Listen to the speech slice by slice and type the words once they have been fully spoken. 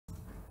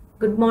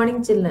Good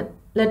morning, children.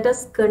 Let us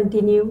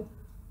continue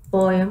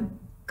poem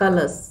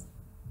Colors.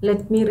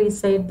 Let me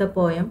recite the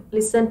poem.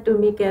 Listen to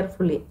me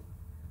carefully.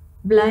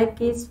 Black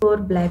is for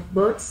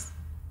blackbirds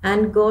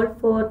and gold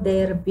for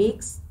their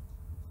beaks.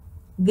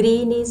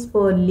 Green is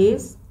for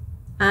leaves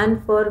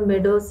and for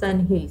meadows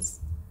and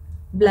hills.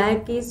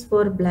 Black is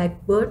for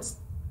blackbirds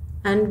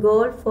and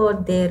gold for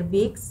their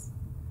beaks.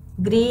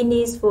 Green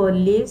is for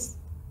leaves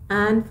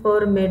and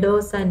for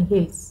meadows and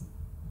hills.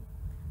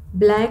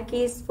 Black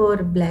is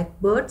for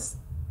blackbirds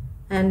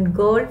and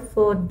gold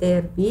for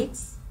their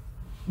beaks.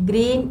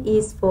 Green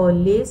is for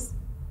leaves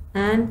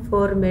and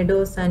for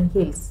meadows and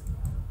hills.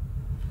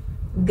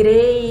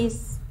 Grey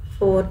is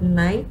for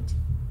night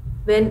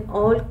when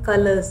all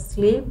colors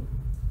sleep,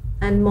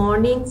 and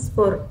mornings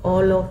for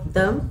all of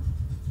them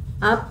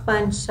up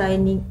and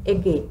shining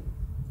again.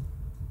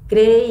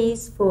 Grey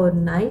is for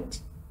night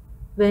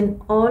when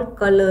all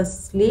colors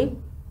sleep,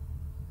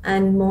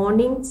 and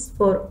mornings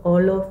for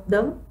all of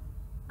them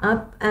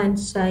up and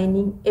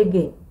shining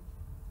again.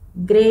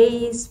 Grey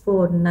is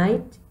for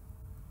night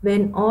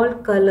when all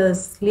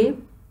colors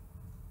sleep,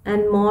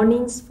 and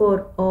mornings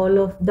for all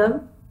of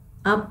them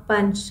up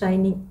and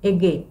shining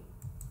again.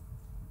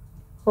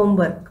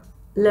 Homework.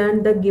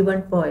 Learn the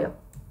given poem.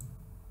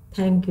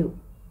 Thank you.